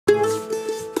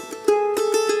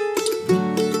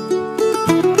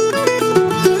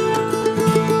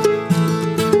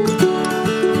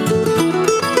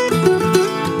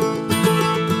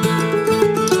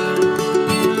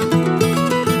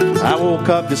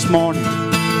up this morning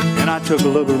and I took a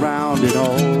look around at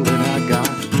all that I got.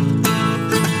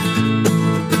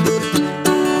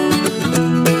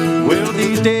 Well,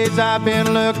 these days I've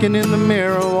been looking in the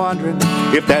mirror, wondering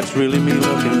if that's really me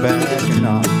looking back or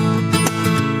not.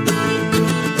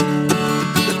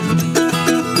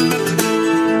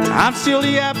 I'm still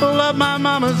the apple of my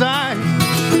mama's eye.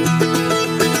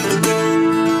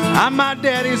 I'm my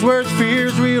daddy's worst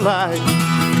fears realized.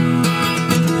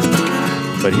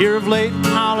 But here of late,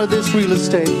 all of this real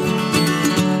estate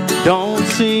don't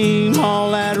seem all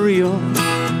that real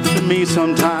to me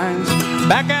sometimes.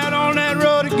 Back out on that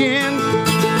road again,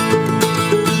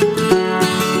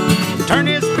 turn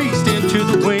this beast into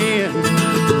the wind.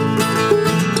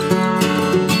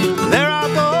 There are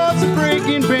those that break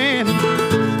and bend,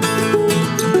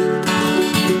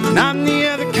 and I'm the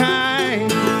other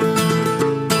kind.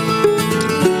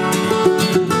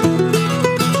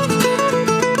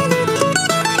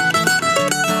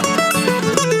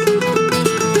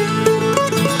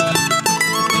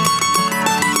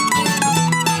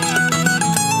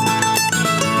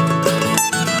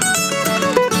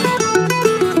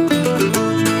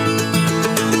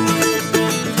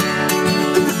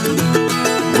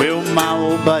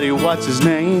 Buddy, what's his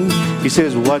name? He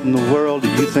says, what in the world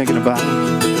are you thinking about?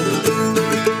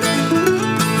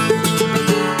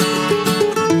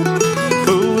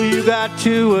 Fool, you got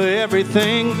two of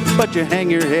everything, but you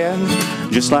hang your head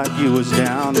just like you was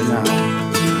down and out.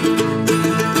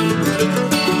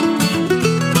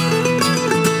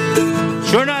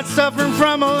 Sure not suffering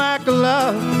from a lack of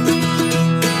love.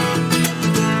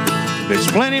 There's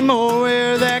plenty more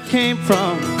where that came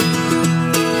from.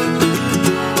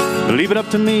 Leave it up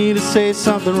to me to say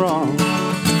something wrong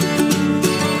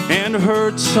and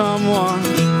hurt someone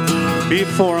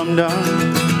before I'm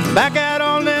done. Back out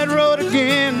on that road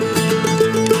again,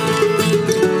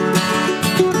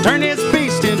 turn this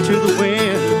beast into the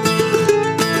wind.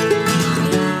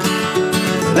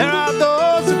 There are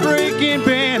those that break and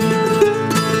bend,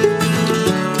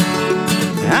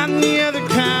 I'm the other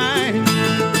kind.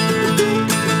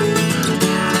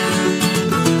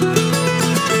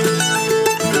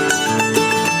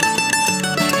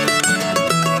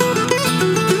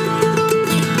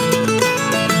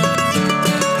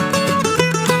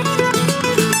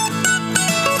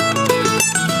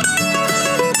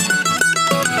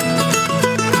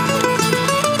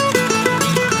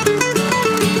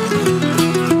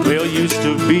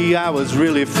 I was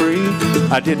really free.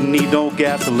 I didn't need no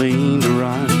gasoline to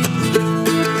run.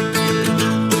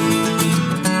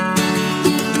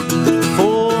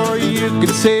 Or you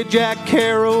could say Jack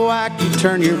Kerouac, you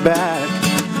turn your back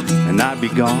and I'd be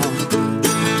gone.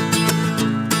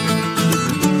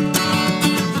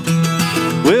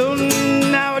 Well,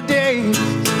 nowadays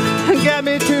I got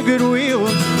me two good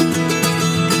wheels,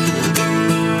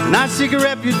 and I seek a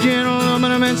refuge in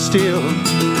aluminum and steel.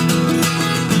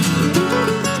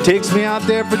 Takes me out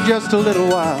there for just a little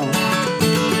while,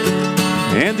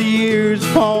 and the years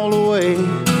fall away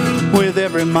with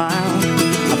every mile.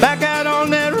 I'm back out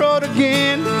on that road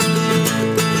again,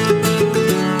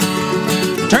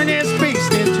 turn this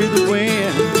beast into the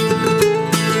wind.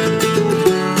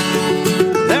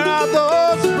 There are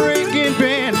those that break and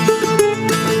bend,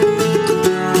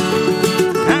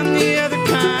 I'm the other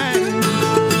kind.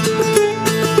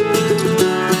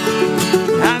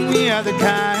 I'm the other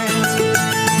kind.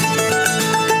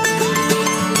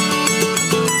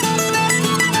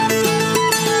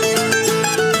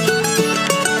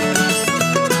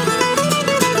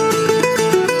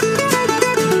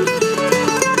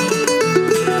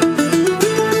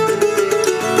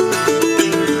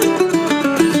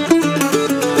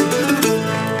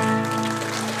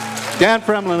 Dan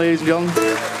Fremlin, ladies and gentlemen.